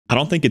I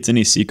don't think it's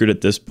any secret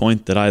at this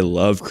point that I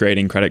love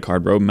creating credit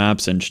card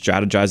roadmaps and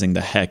strategizing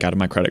the heck out of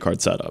my credit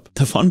card setup.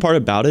 The fun part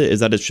about it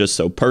is that it's just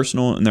so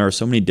personal and there are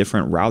so many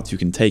different routes you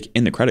can take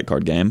in the credit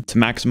card game to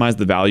maximize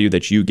the value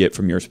that you get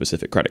from your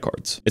specific credit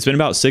cards. It's been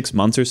about 6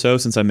 months or so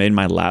since I made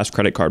my last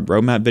credit card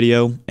roadmap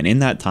video, and in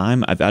that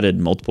time, I've added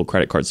multiple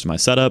credit cards to my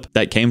setup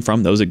that came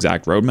from those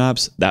exact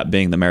roadmaps, that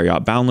being the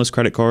Marriott Boundless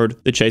credit card,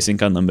 the Chase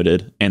Ink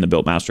Unlimited, and the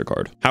Bilt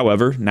MasterCard.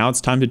 However, now it's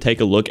time to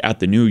take a look at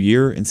the new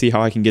year and see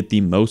how I can get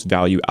the most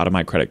value out of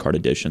my credit card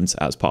additions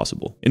as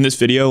possible. In this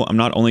video, I'm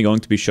not only going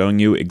to be showing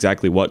you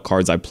exactly what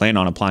cards I plan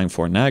on applying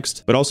for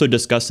next, but also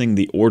discussing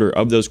the order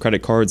of those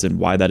credit cards and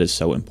why that is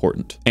so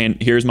important. And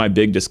here's my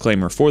big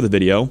disclaimer for the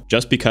video.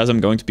 Just because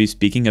I'm going to be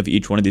speaking of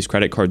each one of these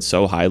credit cards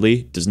so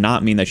highly does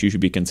not mean that you should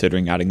be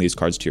considering adding these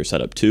cards to your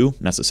setup too,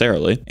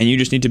 necessarily. And you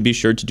just need to be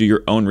sure to do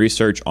your own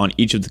research on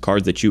each of the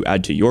cards that you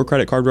add to your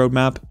credit card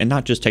roadmap and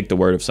not just take the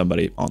word of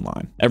somebody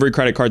online. Every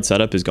credit card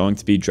setup is going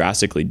to be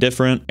drastically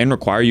different and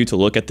require you to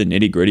look at the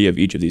nitty-gritty of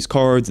each of these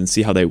cards and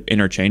see how they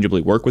interchangeably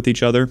work with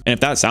each other. And if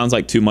that sounds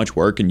like too much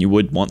work and you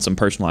would want some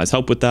personalized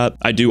help with that,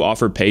 I do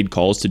offer paid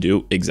calls to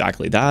do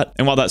exactly that.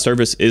 And while that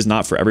service is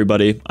not for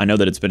everybody, I know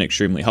that it's been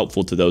extremely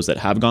helpful to those that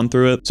have gone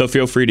through it. So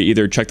feel free to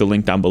either check the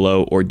link down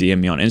below or DM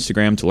me on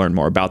Instagram to learn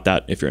more about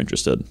that if you're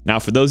interested. Now,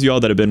 for those of y'all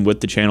that have been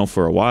with the channel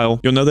for a while,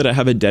 you'll know that I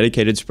have a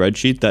dedicated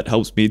spreadsheet that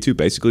helps me to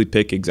basically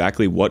pick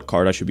exactly what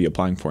card I should be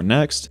applying for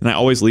next. And I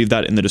always leave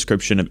that in the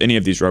description of any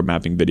of these road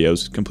mapping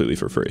videos completely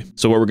for free.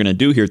 So what we're going to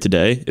do here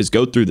today is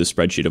go through this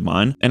spreadsheet of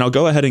mine, and I'll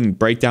go ahead and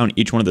break down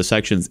each one of the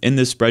sections in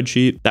this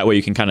spreadsheet. That way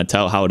you can kind of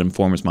tell how it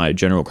informs my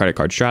general credit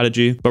card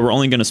strategy, but we're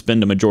only going to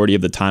spend a majority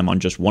of the time on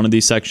just one of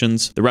these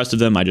sections. The rest of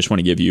them, I just want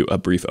to give you a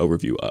brief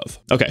overview of.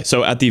 Okay,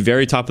 so at the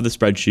very top of the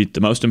spreadsheet,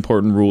 the most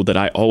important rule that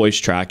I always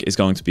track is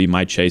going to be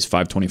my Chase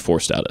 524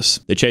 status.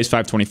 The Chase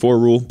 524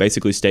 rule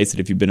basically states that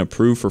if you've been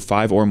approved for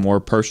 5 or more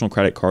personal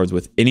credit cards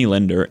with any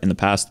lender in the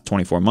past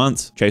 24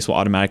 months, Chase will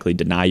automatically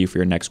deny you for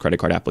your next credit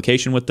card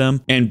application with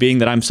them. And being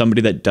that I'm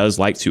somebody that does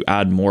like to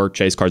add more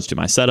Chase cards to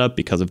my setup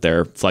because of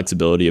their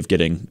flexibility of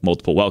getting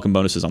multiple welcome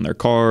bonuses on their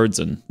cards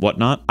and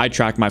whatnot, I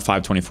track my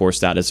 524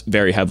 status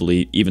very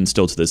heavily, even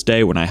still to this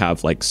day when I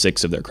have like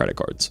 6 of their credit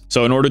cards.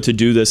 So in order to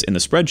do this in the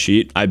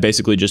spreadsheet, I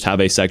basically just have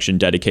a section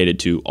dedicated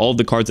to all of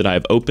the cards that I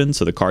have opened.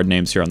 So the card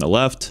names here on the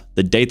left,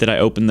 the date that I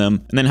opened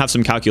them, and then have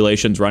some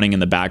calculations running in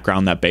the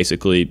background that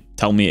basically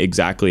tell me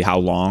exactly how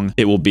long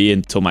it will be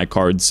until my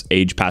cards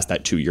age past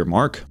that 2-year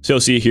mark. So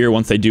you'll see here,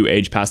 once they do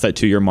age past that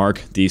 2-year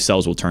mark, these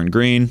cells will turn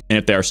green. And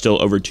if they are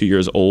still over 2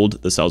 years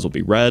old, the cells will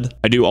be red.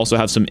 I do also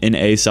have some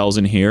NA cells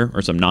in here,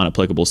 or some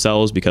non-applicable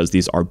cells, because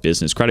these are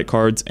business credit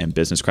cards, and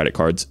business credit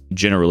cards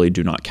generally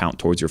do not count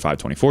towards your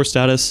 524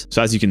 status.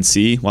 So as you can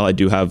see, while I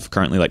do have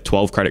currently like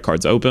 12 credit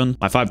cards open,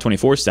 my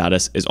 524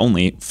 status is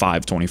only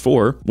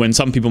 524, when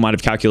some people might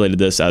have calculated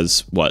this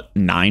as what,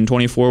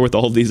 924 with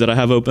all of these that I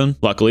have open.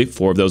 Luckily,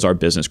 4 of those are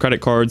business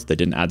credit cards. They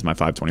didn't add to my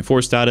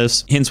 524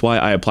 status, hence why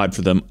I applied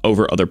for them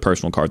over other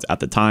personal cards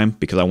at the time,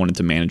 because I wanted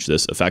to manage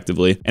this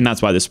effectively. And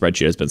that's why this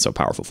spreadsheet has been so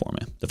powerful for me.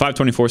 The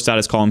 524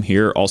 status column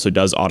here also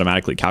does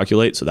automatically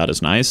calculate, so that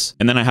is nice.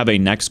 And then I have a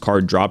next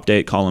card drop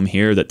date column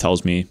here that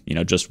tells me,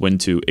 just when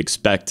to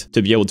expect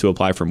to be able to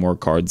apply for more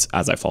cards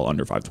as I fall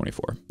under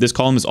 524. This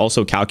column is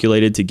also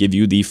calculated to give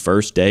you the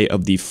first day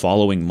of the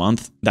following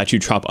month that you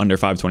drop under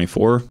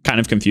 524. Kind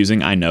of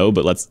confusing, I know,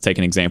 but let's take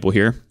an example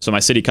here. So my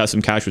Citi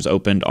Custom Cash was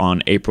opened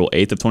on April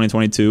 8th of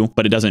 2022,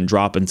 but it doesn't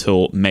drop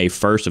until May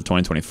 1st of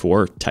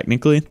 2024,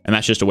 technically. And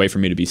that's just a way for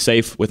me to be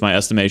safe with my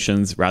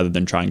estimations rather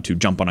than trying to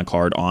jump on a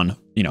card on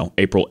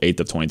April 8th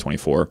of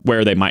 2024,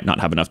 where they might not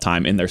have enough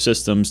time in their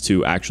systems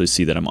to actually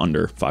see that I'm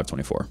under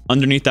 524.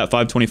 Underneath that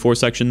 524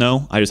 section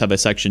though, I just have a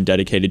section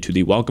dedicated to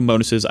the welcome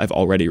bonuses I've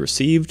already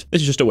received.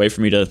 This is just a way for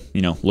me to,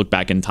 look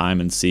back in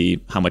time and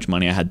see how much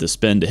money I had to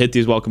spend to hit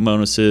these welcome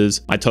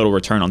bonuses, my total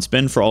return on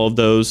spend for all of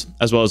those,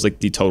 as well as like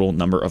the total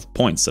number of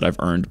points that I've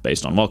earned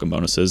based on welcome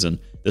bonuses. And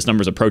this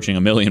number is approaching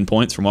 1 million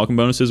points from welcome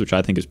bonuses, which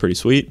I think is pretty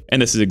sweet.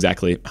 And this is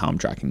exactly how I'm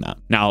tracking that.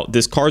 Now,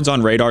 this cards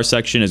on radar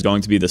section is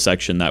going to be the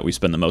section that we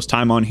spend the most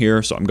time on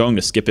here. So I'm going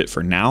to skip it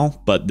for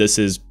now, but this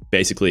is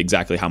basically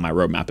exactly how my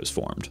roadmap is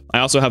formed. I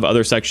also have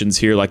other sections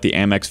here like the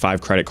Amex 5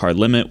 credit card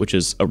limit, which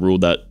is a rule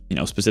that,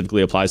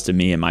 specifically applies to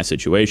me in my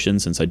situation,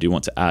 since I do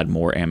want to add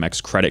more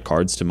Amex credit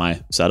cards to my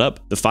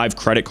setup. The 5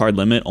 credit card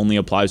limit only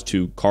applies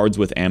to cards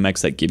with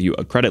Amex that give you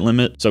a credit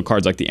limit. So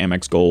cards like the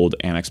Amex Gold,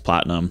 Amex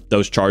Platinum,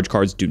 those charge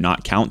cards do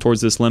not count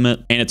towards this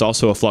limit. And it's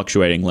also a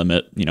fluctuating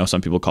limit.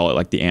 Some people call it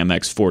like the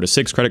Amex 4 to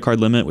 6 credit card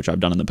limit, which I've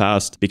done in the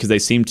past, because they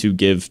seem to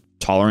give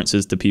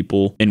tolerances to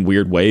people in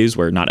weird ways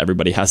where not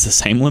everybody has the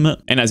same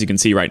limit. And as you can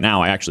see right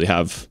now, I actually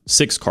have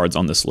 6 cards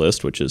on this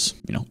list, which is,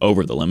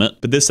 over the limit.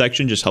 But this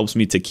section just helps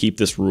me to keep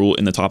this rule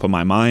in the top of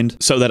my mind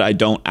so that I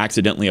don't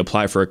accidentally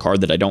apply for a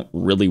card that I don't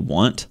really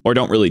want, or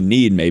don't really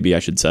need, maybe I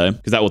should say,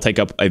 because that will take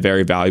up a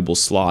very valuable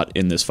slot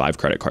in this 5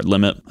 credit card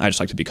limit. I just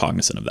like to be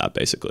cognizant of that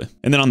basically.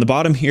 And then on the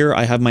bottom here,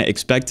 I have my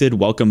expected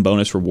welcome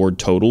bonus reward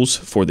totals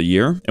for the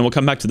year. And we'll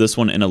come back to this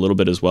one in a little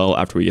bit as well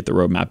after we get the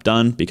roadmap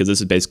done, because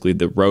this is basically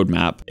the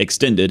roadmap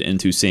extended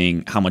into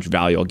seeing how much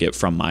value I'll get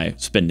from my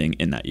spending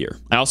in that year.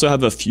 I also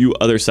have a few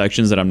other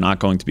sections that I'm not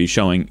going to be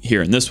showing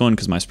here in this one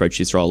because my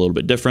spreadsheets are all a little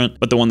bit different,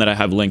 but the one that I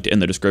have linked in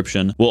the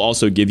description will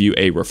also give you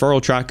a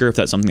referral tracker if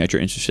that's something that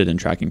you're interested in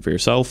tracking for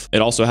yourself.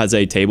 It also has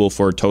a table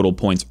for total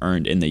points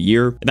earned in the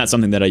year, and that's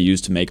something that I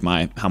use to make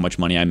my how much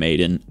money I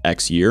made in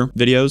X year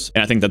videos.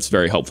 And I think that's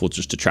very helpful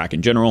just to track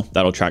in general.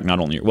 That'll track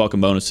not only your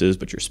welcome bonuses,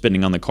 but your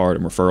spending on the card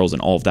and referrals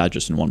and all of that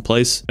just in one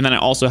place. And then I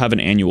also have an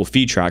annual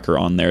fee tracker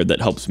on there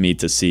that helps me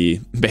to see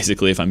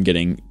basically if I'm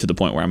getting to the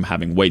point where I'm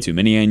having way too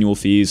many annual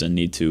fees and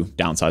need to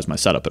downsize my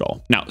setup at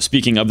all. Now,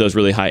 speaking of those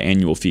really high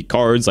annual fee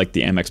cards like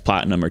the Amex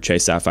Platinum or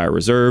Chase Sapphire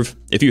Reserve,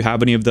 if you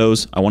have any of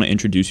those, I want to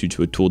introduce you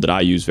to a tool that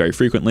I use very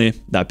frequently,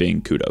 that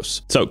being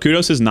Kudos. So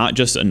Kudos is not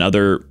just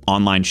another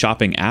online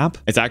shopping app.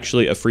 It's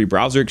actually a free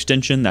browser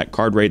extension that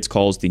CardRates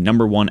calls the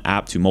 #1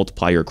 app to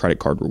multiply your credit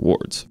card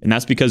rewards. And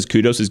that's because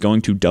Kudos is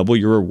going to double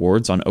your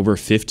rewards on over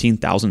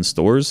 15,000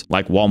 stores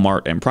like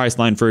Walmart and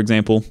Priceline, for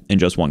example, in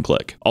just one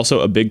click. Also,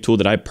 a big tool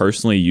that I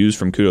personally use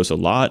from Kudos a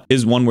lot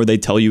is one where they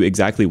tell you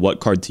exactly what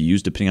card to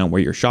use depending on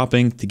where you're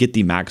shopping to get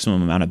the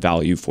maximum amount of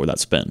value for that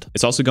spend.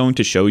 It's also going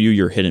to show you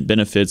your hidden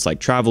benefits like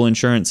travel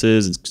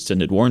insurances,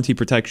 extended warranty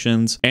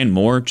protections, and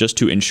more just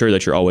to ensure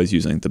that you're always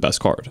using the best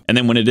card. And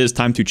then when it is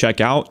time to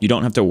check out, you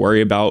don't have to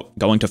worry about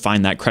going to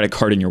find that credit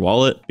card in your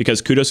wallet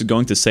because Kudos is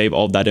going to save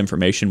all of that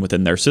information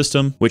within their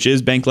system, which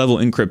is bank level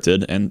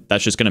encrypted. And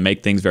that's just going to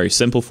make things very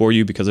simple for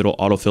you because it'll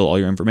autofill all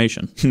your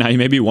information. Now, you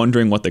may be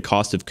wondering what the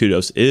cost of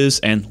Kudos is,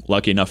 and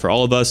lucky enough for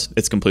all of us,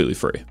 it's completely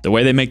free. The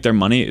way they make their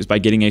money is by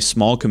getting a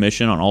small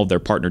commission on all of their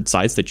partnered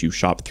sites that you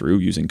shop through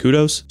using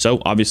Kudos.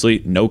 So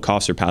obviously no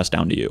costs are passed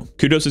down to you.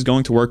 Kudos is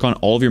going to work on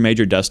all of your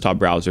major desktop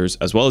browsers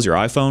as well as your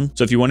iPhone.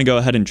 So if you want to go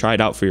ahead and try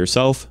it out for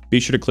yourself, be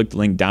sure to click the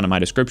link down in my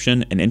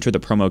description and enter the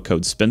promo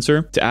code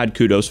Spencer to add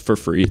Kudos for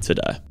free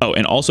today. Oh,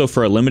 and also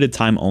for a limited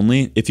time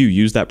only, if you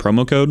use that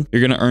promo code,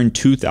 you're going to earn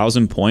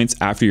 2,000 points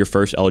after your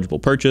first eligible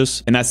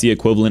purchase. And that's the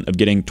equivalent of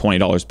getting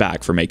 $20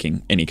 back for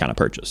making any kind of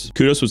purchase.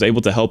 Kudos was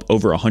able to help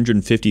over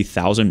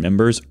 150,000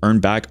 members earn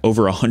back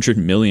over $100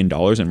 million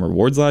in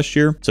rewards last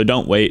year. So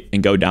don't wait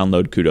and go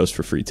download Kudos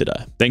for free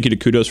today. Thank you to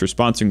Kudos for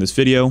sponsoring this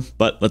video,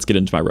 but let's get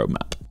into my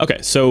roadmap. Okay,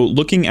 so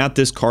looking at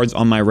this cards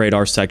on my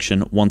radar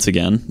section, once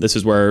again, this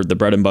is where the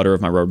bread and butter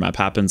of my roadmap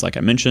happens. Like I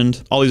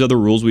mentioned, all these other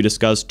rules we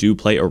discussed do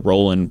play a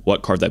role in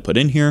what cards I put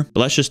in here, but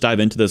let's just dive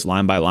into this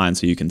line by line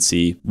so you can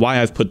see why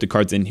I've put the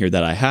cards in here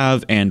that I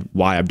have and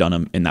why I've done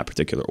them in that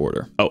particular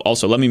order. Oh,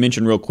 also let me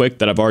mention real quick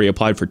that I've already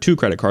applied for 2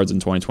 credit cards in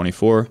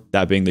 2024,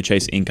 that being the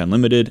Chase Ink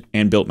Unlimited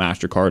and Built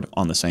MasterCard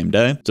on the same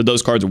day. So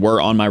those cards were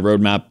on my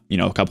roadmap,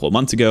 a couple of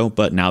months ago,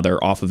 but now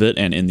they're off of it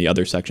and in the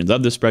other sections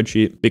of this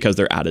spreadsheet because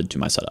they're added to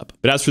my setup.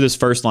 But as for this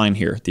first line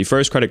here, the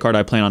first credit card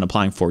I plan on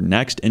applying for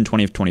next in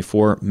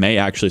 2024 may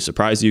actually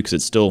surprise you because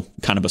it's still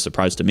kind of a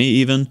surprise to me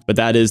even, but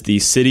that is the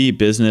Citi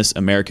Business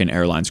American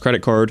Airlines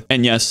credit card.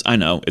 And yes, I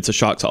know it's a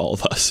shock to all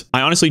of us.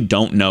 I honestly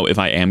don't know if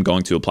I am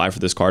going to apply for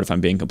this card if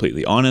I'm being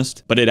completely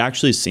honest, but it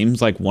actually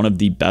seems like one of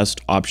the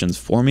best options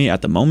for me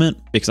at the moment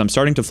because I'm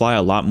starting to fly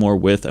a lot more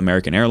with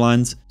American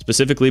Airlines,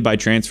 specifically by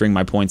transferring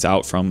my points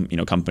out from,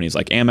 companies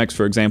like Amex,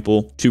 for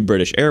example, to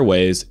British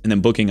Airways, and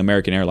then booking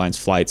American Airlines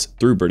flights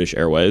through British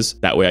Airways.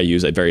 That way I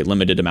use a very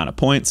limited amount of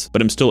points,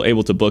 but I'm still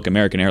able to book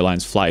American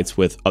Airlines flights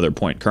with other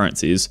point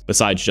currencies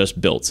besides just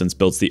Bilt, since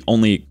Bilt's the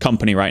only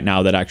company right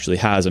now that actually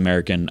has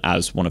American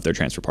as one of their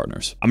transfer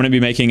partners. I'm going to be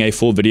making a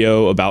full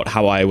video about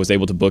how I was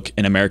able to book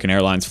an American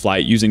Airlines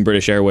flight using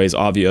British Airways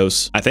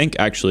Avios. I think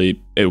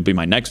actually it will be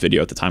my next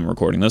video at the time of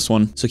recording this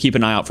one. So keep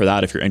an eye out for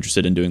that if you're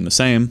interested in doing the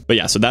same. But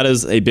yeah, so that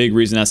is a big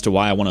reason as to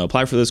why I want to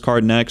apply for this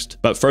card next.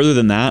 But further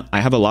than that,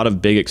 I have a lot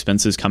of big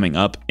expenses coming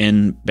up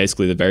in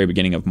basically the very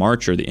beginning of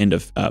March or the end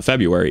of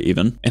February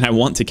even. And I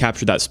want to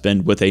capture that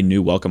spend with a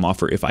new welcome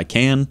offer if I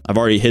can. I've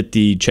already hit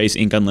the Chase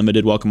Ink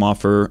Unlimited welcome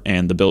offer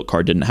and the Bilt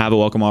card didn't have a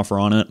welcome offer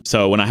on it.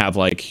 So when I have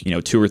like,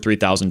 $2,000 or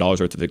 $3,000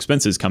 worth of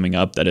expenses coming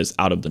up that is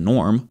out of the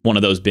norm, one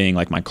of those being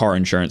like my car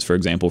insurance, for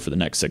example, for the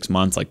next 6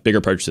 months, like bigger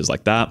purchases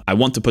like that, I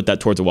want to put that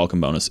towards a welcome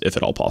bonus if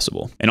at all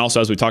possible. And also,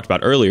 as we talked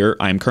about earlier,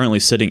 I am currently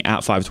sitting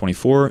at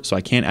 524, so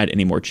I can't add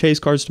any more Chase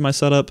cards to my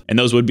setup. And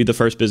those would be the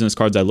first business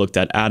cards I looked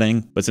at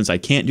adding. But since I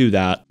can't do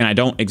that, and I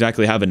don't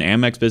exactly have an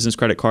Amex business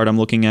credit card I'm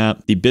looking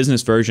at, the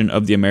business version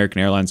of the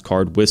American Airlines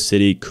card with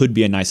Citi could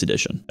be a nice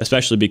addition,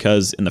 especially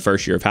because in the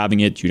first year of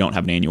having it, you don't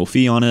have an annual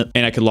fee on it.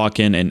 And I could lock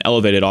in an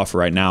elevated offer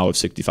right now of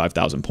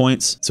 65,000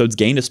 points. So it's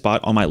gained a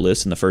spot on my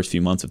list in the first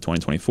few months of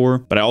 2024,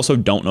 but I also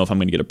don't know if I'm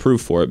going to get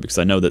approved for it because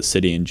I know that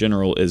Citi in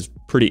general is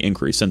pretty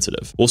inquiry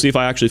sensitive. We'll see if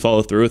I actually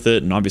follow through with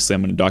it. And obviously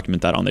I'm going to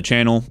document that on the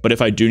channel. But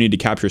if I do need to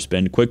capture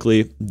spend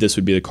quickly, this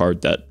would be the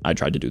card that I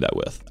tried to do that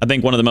with. I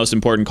think one of the most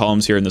important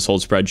columns here in this whole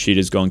spreadsheet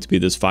is going to be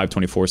this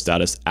 524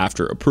 status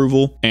after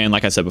approval. And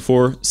like I said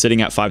before,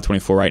 sitting at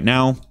 524 right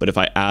now, but if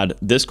I add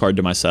this card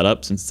to my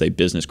setup, since it's a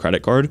business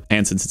credit card,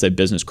 and since it's a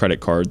business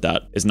credit card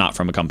that is not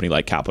from a company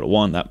like Capital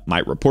One that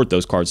might report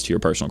those cards to your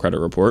personal credit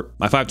report,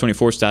 my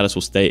 524 status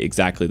will stay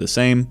exactly the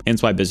same.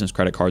 Hence why business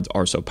credit cards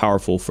are so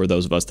powerful for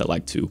those of us that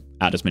like to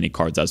add as many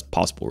cards as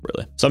possible,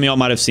 really. Some of y'all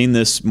might have seen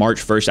this March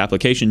 1st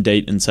application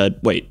date and said,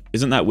 wait,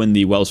 isn't that when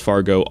the Wells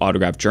Fargo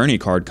Autograph Journey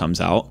card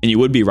comes out? And you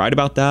would be right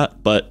about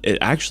that, but it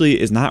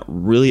actually is not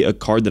really a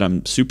card that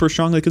I'm super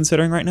strongly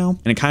considering right now.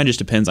 And it kind of just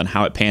depends on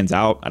how it pans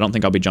out. I don't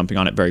think I'll be jumping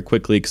on it very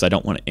quickly because I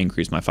don't want to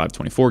increase my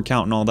 524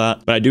 count and all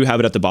that. But I do have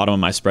it at the bottom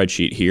of my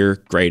spreadsheet here,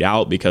 grayed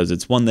out, because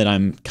it's one that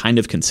I'm kind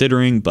of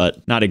considering,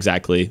 but not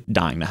exactly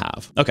dying to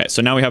have. Okay,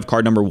 so now we have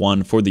card number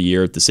 1 for the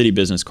year, the Citi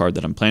Business card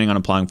that I'm planning on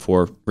applying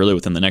for really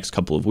within the next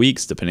couple of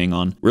weeks, depending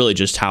on really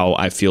just how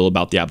I feel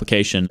about the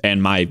application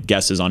and my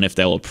guesses on if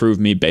they'll approve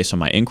me based on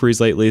my inquiries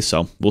lately.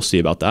 So we'll see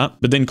about that.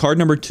 But then card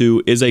number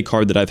 2 is a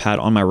card that I've had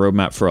on my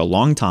roadmap for a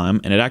long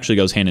time, and it actually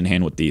goes hand in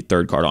hand with the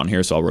third card on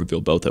here. So I'll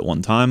reveal both at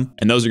one time.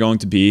 And those are going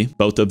to be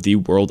both of the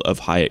World of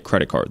Hyatt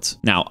credit cards.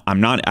 Now, I'm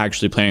not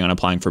actually planning on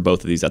applying for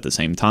both of these at the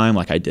same time,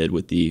 like I did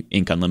with the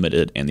Ink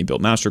Unlimited and the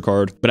Built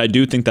MasterCard. But I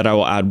do think that I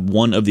will add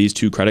one of these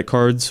 2 credit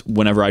cards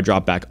whenever I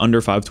drop back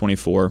under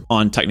 524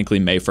 on technically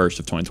May 1st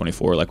of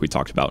 2024, like we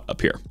talked about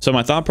up here. So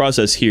my thought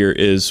process here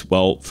is,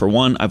 well, for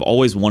one, I've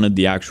always wanted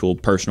the actual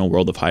personal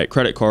World of Hyatt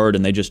credit card,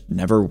 and they just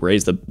never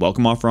raised the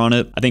welcome offer on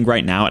it. I think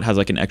right now it has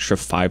like an extra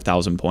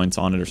 5,000 points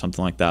on it or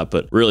something like that,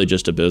 but really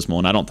just abysmal.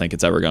 And I don't think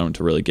it's ever going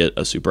to really get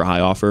a super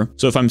high offer.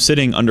 So if I'm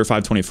sitting under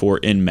 524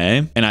 in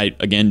May, and I,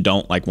 again,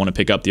 don't like want to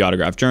pick up the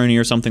Autograph Journey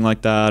or something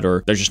like that,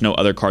 or there's just no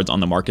other cards on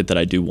the market that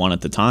I do want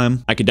at the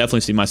time, I could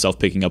definitely see myself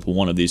picking up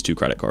one of these 2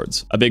 credit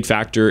cards. A big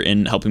factor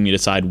in helping me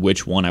decide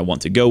which one I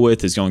want to go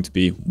with is going to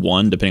be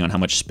 1, depending on how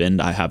much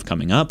spend I have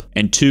coming up,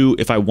 and 2,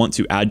 if I want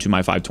to add to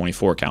my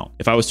 524 count.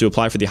 If I was to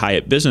apply for the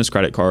Hyatt Business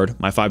credit card,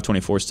 my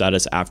 524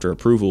 status after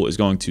approval is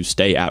going to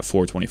stay at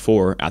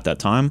 424 at that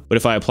time. But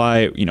if I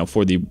apply,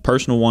 for the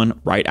personal one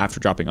right after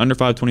dropping under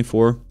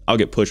 524, I'll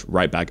get pushed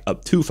right back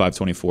up to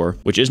 524,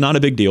 which is not a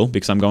big deal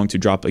because I'm going to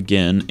drop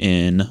again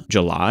in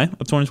July of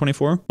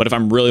 2024. But if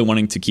I'm really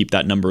wanting to keep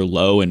that number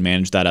low and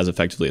manage that as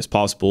effectively as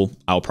possible,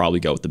 I'll probably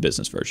go with the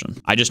business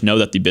version. I just know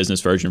that the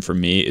business version for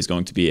me is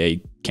going to be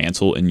a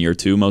cancel in year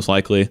 2, most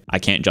likely. I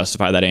can't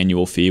justify that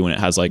annual fee when it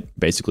has like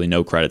basically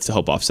no credits to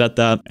help offset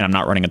that. And I'm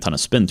not running a ton of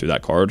spend through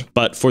that card.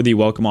 But for the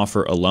welcome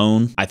offer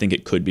alone, I think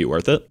it could be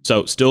worth it.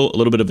 So still a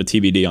little bit of a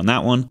TBD on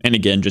that one. And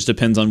again, just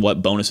depends on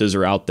what bonuses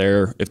are out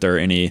there. If there are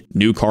any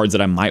new cards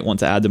that I might want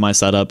to add to my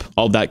setup,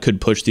 all of that could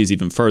push these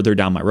even further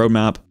down my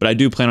roadmap. But I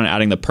do plan on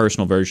adding the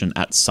personal version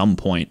at some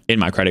point in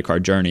my credit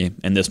card journey.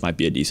 And this might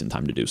be a decent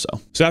time to do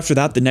so. So after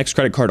that, the next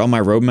credit card on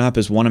my roadmap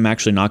is one I'm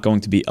actually not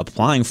going to be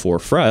applying for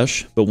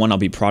fresh, but one I'll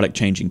be product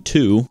changing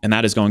to, and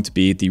that is going to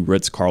be the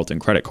Ritz Carlton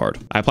credit card.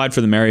 I applied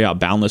for the Marriott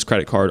Boundless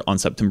credit card on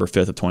September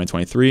 5th of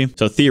 2023.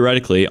 So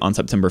theoretically on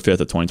September 5th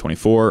of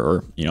 2024,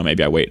 or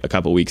maybe I wait a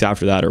couple weeks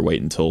after that or wait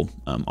until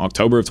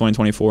October of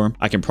 2024,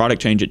 I can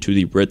product change it to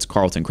the Ritz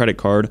Carlton credit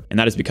card. And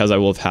that is because I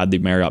will have had the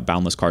Marriott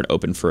Boundless card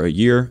open for a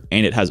year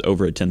and it has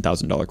over a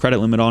 $10,000 credit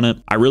limit on it.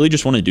 I really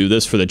just want to do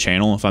this for the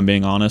channel, if I'm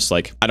being honest.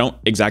 Like, I don't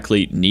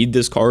exactly need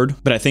this card,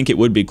 but I think it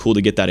would be cool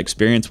to get that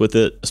experience with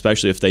it,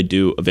 especially if they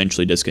do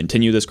eventually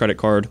discontinue this credit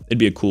card. It'd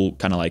be a cool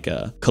kind of like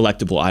a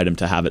collectible item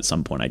to have at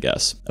some point, I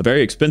guess. A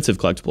very expensive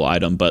collectible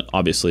item, but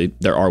obviously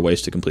there are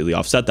ways to completely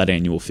offset that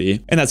annual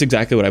fee. And that's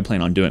exactly what I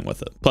plan on doing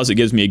with it. Plus it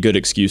gives me a good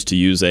excuse to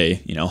use a,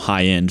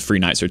 high-end free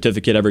night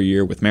certificate every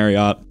year with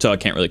Marriott. So I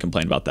can't really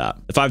complain about that.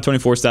 The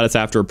 524 status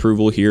after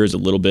approval here is a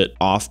little bit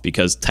off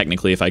because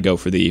technically if I go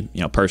for the,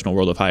 personal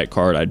World of Hyatt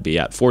card, I'd be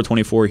at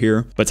 424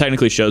 here, but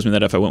technically shows me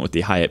that if I went with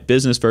the Hyatt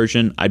Business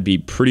version, I'd be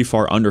pretty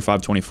far under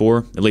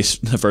 524, at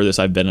least the furthest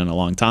I've been in a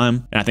long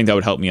time. And I think that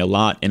would help me a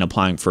lot in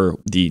applying for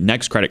the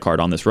next credit card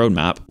on this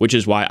roadmap, which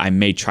is why I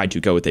may try to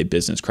go with a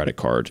business credit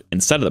card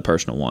instead of the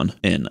personal one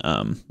in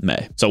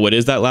May. So what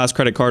is that last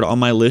credit card on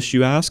my list,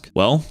 you ask?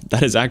 Well,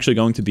 that is actually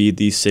going to be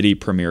the Citi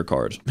Premier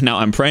card. Now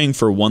I'm praying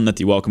for one that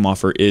the welcome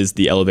offer is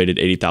the elevated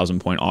 80,000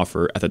 point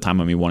offer at the time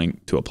of me wanting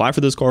to apply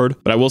for this card.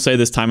 But I will say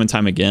this time and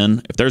time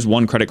again, if there's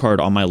one credit card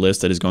on my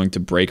list that is going to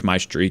break my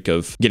streak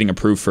of getting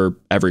approved for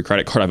every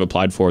credit card I've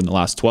applied for in the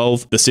last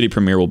 12, the Citi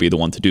Premier will be the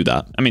one to do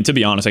that. I mean, to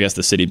be honest, I guess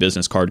the Citi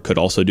Business card could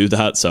also do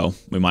that. So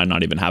we might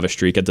not even have a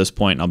streak at this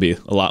point, and I'll be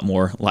a lot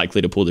more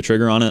likely to pull the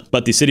trigger on it.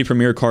 But the Citi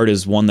Premier card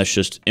is one that's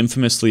just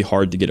infamously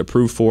hard to get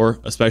approved for,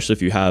 especially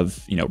if you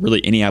have,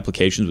 really any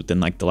applications within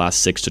like the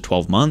last 6 to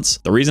 12 months.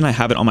 The reason I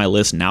have it on my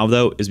list now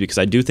though, is because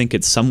I do think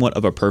it's somewhat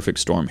of a perfect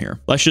storm here.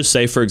 Let's just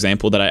say, for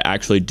example, that I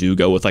actually do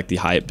go with like the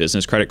Hyatt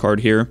Business credit card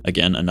here.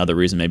 Again, another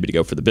reason maybe to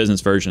go for the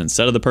business version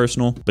instead of the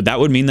personal, but that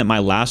would mean that my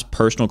last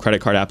personal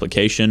credit card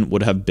application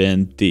would have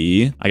been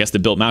the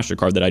Built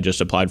MasterCard that I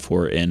just applied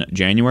for in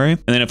January.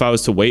 And then if I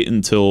was to wait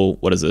until,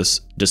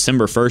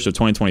 December 1st of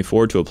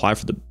 2024 to apply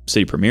for the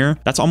Citi Premier,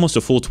 that's almost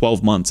a full 12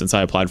 12 months since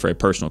I applied for a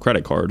personal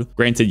credit card.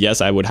 Granted, yes,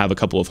 I would have a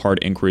couple of hard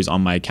inquiries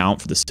on my account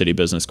for the Citi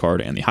Business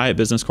card and the Hyatt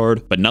Business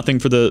card, but nothing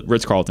for the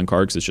Ritz Carlton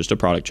card because it's just a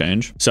product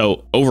change.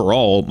 So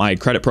overall, my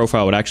credit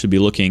profile would actually be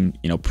looking,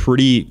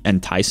 pretty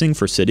enticing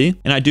for Citi.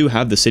 And I do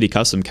have the Citi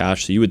custom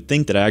cash, so you would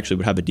think that I actually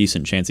would have a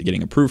decent chance of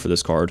getting approved for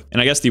this card. And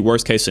I guess the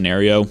worst case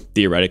scenario,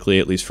 theoretically,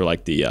 at least for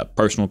like the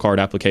personal card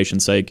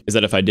application's sake, is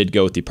that if I did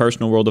go with the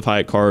personal World of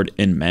Hyatt card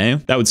in May,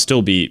 that would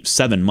still be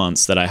 7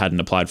 months that I hadn't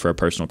applied for a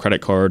personal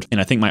credit card.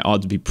 And I think my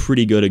odds would be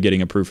pretty good at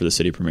getting approved for the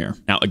Citi Premier.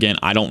 Now, again,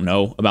 I don't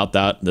know about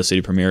that. The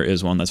Citi Premier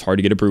is one that's hard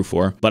to get approved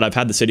for, but I've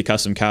had the Citi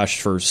custom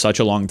cash for such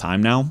a long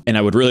time now, and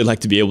I would really like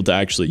to be able to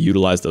actually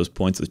utilize those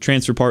points with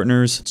transfer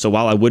partners. So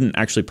while I wouldn't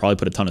actually probably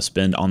put a ton of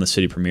spend on the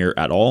Citi Premier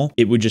at all,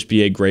 it would just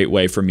be a great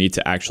way for me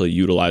to actually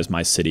utilize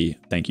my Citi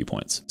thank you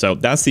points. So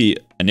that's the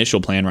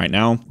initial plan right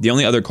now. The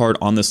only other card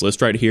on this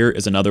list right here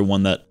is another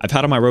one that I've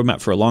had on my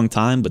roadmap for a long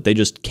time, but they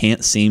just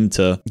can't seem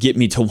to get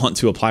me to want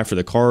to apply for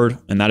the card.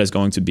 And that is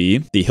going to be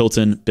the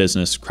Hilton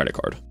Business credit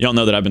card. You all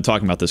know that I've been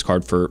talking about this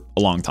card for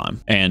a long time.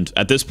 And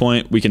at this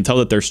point, we can tell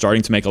that they're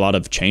starting to make a lot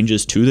of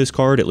changes to this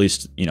card, at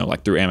least,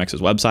 like through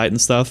Amex's website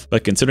and stuff.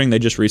 But considering they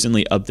just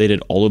recently updated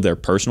all of their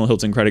personal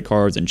Hilton credit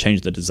cards and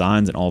changed the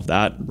designs and all of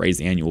that,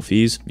 raised the annual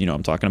fees, you know what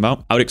I'm talking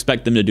about. I would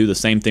expect them to do the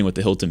same thing with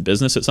the Hilton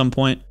Business at some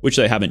point, which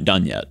they haven't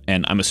done yet.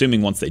 And I'm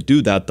assuming once they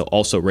do that, they'll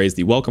also raise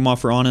the welcome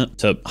offer on it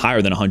to higher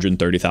than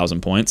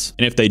 130,000 points.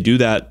 And if they do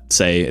that,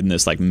 say in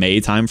this like May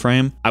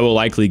timeframe, I will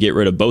likely get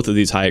rid of both of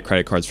these Hyatt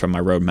credit cards from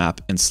my roadmap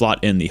and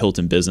slot in the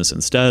Hilton Business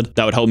instead.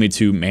 That would help me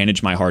to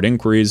manage my hard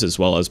inquiries as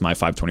well as my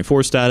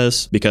 524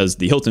 status, because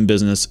the Hilton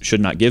Business should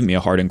not give me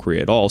a hard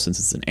inquiry at all since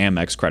it's an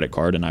Amex credit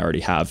card and I already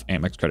have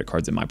Amex credit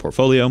cards in my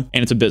portfolio,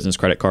 and it's a business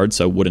credit card,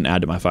 so wouldn't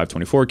add to my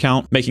 524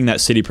 count, making that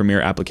Citi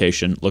Premier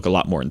application look a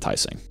lot more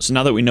enticing. So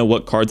now that we know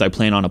what cards I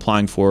plan on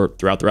applying for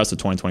throughout the rest of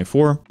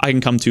 2024, I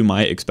can come to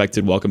my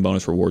expected welcome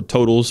bonus reward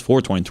totals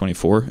for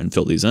 2024 and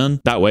fill these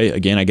in. That way,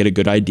 again, I get a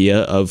good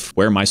idea of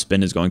where my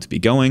spend is going to be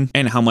going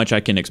and how much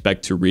I can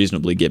expect to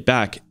reasonably get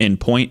back in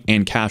point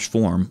and cash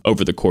form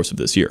over the course of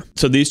this year.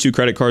 So these two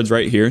credit cards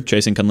right here,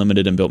 Chase Ink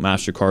Unlimited and Built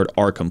MasterCard,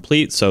 are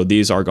complete. So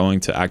these are going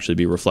to actually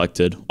be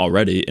reflected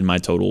already in my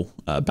total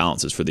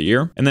balances for the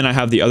year. And then I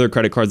have the other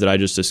credit cards that I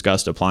just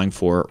discussed applying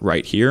for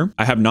right here.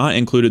 I have not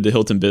included the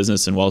Hilton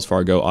Business and Wells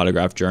Fargo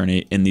Autograph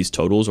Journey in these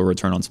totals or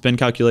return on spend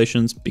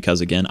calculations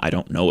because, again, I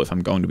don't know if I'm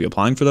going to be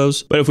applying for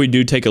those. But if we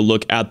do take a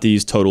look at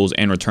these totals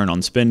and return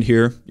on spend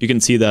here, you can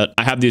see that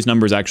I have these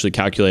numbers actually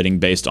calculating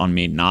based on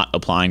me not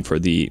applying for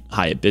the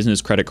Hyatt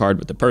Business credit card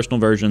with the personal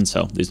version.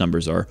 So these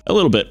numbers are a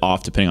little bit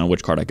off depending on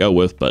which card I go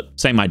with, but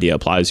same idea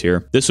applies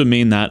here. This would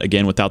mean that,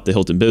 again, without the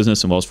Hilton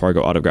Business and Wells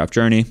Fargo Autograph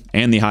Journey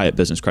and the Hyatt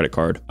Business credit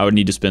card, I would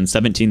need to spend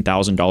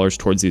 $17,000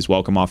 towards these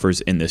welcome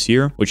offers in this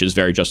year, which is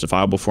very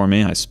justifiable for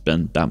me. I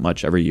spend that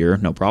much every year,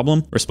 no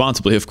problem.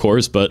 Responsibly, of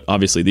course, but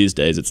obviously these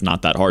days it's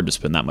not that hard to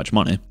spend that much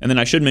money. And then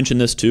I should mention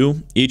this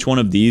too. Each one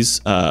of these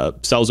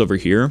cells over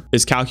here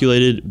is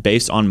calculated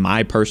based on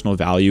my personal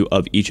value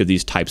of each of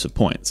these types of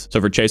points. So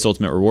for Chase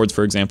Ultimate Rewards,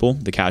 for example,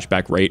 the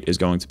cashback rate is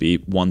going to be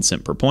 1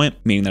 cent per point,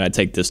 meaning that I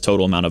take this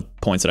total amount of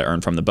points that I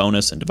earn from the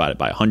bonus and divide it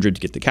by 100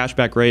 to get the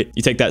cashback rate.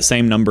 You take that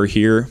same number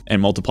here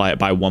and multiply it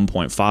by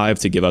 1.5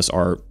 to give us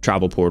our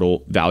travel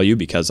portal value,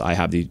 because I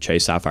have the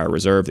Chase Sapphire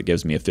Reserve that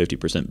gives me a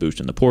 50% boost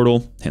in the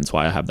portal, hence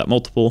why I have that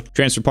multiple.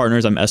 Transfer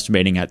partners, I'm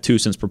estimating at 2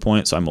 cents per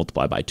point, so I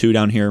multiply by 2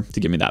 down here to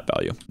give me that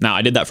value. Now,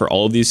 I did that for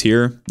all of these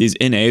here. These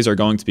NAs are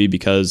going to be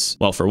because,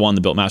 well, for one,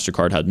 the Built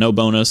MasterCard had no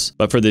bonus,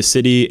 but for the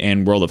Citi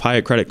and World of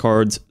Hyatt credit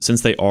cards,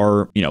 since they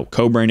are,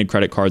 co-branded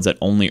credit cards that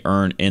only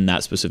earn in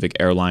that specific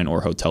airline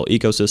or hotel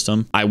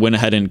ecosystem, I went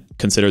ahead and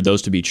considered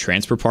those to be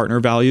transfer partner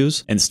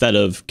values instead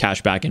of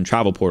cashback and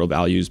travel portal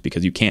values,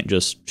 because you can't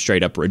just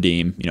straight up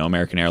redeem,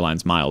 American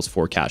Airlines miles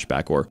for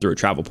cashback or through a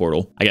travel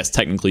portal. I guess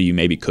technically you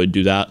maybe could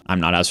do that. I'm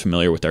not as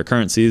familiar with their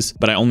currencies,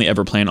 but I only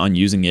ever plan on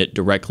using it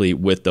directly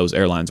with those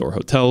airlines or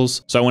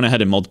hotels. So I went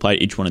ahead and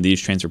multiplied each one of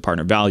these transfer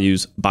partner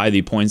values by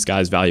the points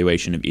guys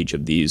valuation of each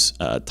of these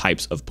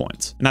types of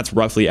points. And that's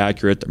roughly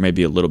accurate. There may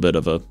be a little bit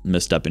of a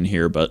misstep in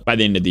here, but by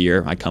the end of the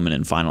year, I come in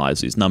and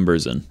finalize these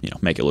numbers and,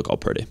 make it look all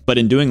pretty. But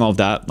in doing all of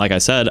that, like I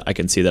said, I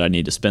can see that I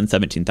need to spend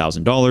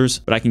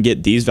 $17,000, but I can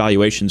get these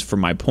valuations for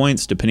my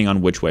points depending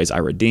on which ways I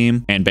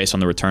redeem. And based on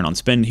the return on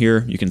spend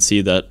here, you can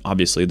see that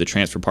obviously the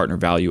transfer partner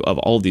value of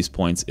all of these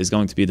points is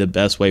going to be the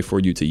best way for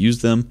you to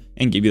use them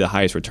and give you the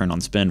highest return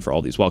on spend for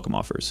all these welcome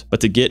offers.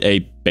 But to get a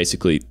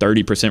basically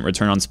 30%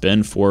 return on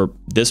spend for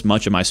this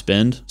much of my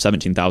spend,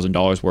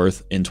 $17,000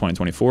 worth in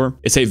 2024,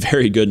 it's a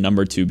very good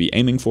number to be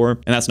aiming for.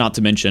 And that's not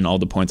to mention all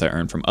the points I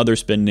earn from other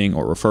spending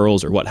or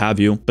referrals or what have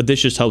you. But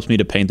this just helps me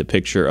to paint the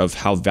picture of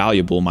how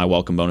valuable my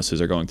welcome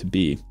bonuses are going to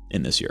be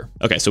in this year.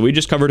 Okay, so we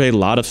just covered a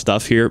lot of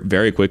stuff here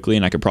very quickly,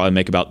 and I could probably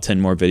make about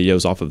 10 more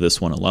videos off of this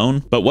one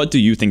alone. But what do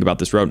you think about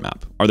this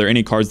roadmap? Are there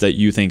any cards that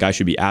you think I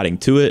should be adding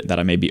to it that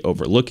I may be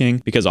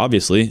overlooking? Because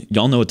obviously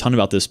y'all know a ton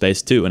about this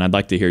space too, and I'd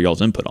like to hear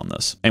y'all's input on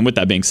this. And with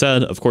that being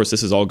said, of course,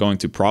 this is all going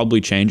to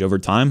probably change over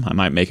time. I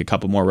might make a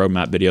couple more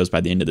roadmap videos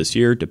by the end of this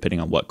year, depending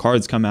on what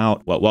cards come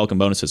out, what welcome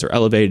bonuses are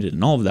elevated,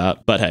 and all of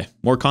that. But hey,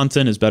 more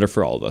content is better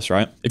for all of us,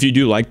 right? If you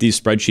do like these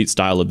spreadsheet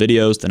style of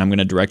videos, then I'm going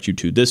to direct you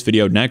to this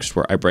video next,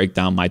 where I break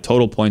down my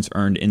total points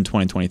earned in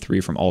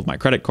 2023 from all of my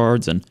credit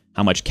cards and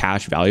how much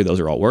cash value those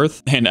are all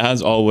worth. And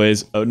as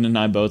always, Odin and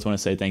I both want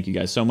to say thank you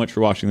guys so much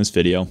for watching this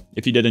video.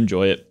 If you did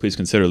enjoy it, please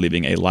consider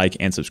leaving a like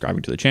and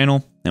subscribing to the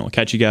channel, and we'll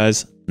catch you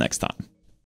guys next time.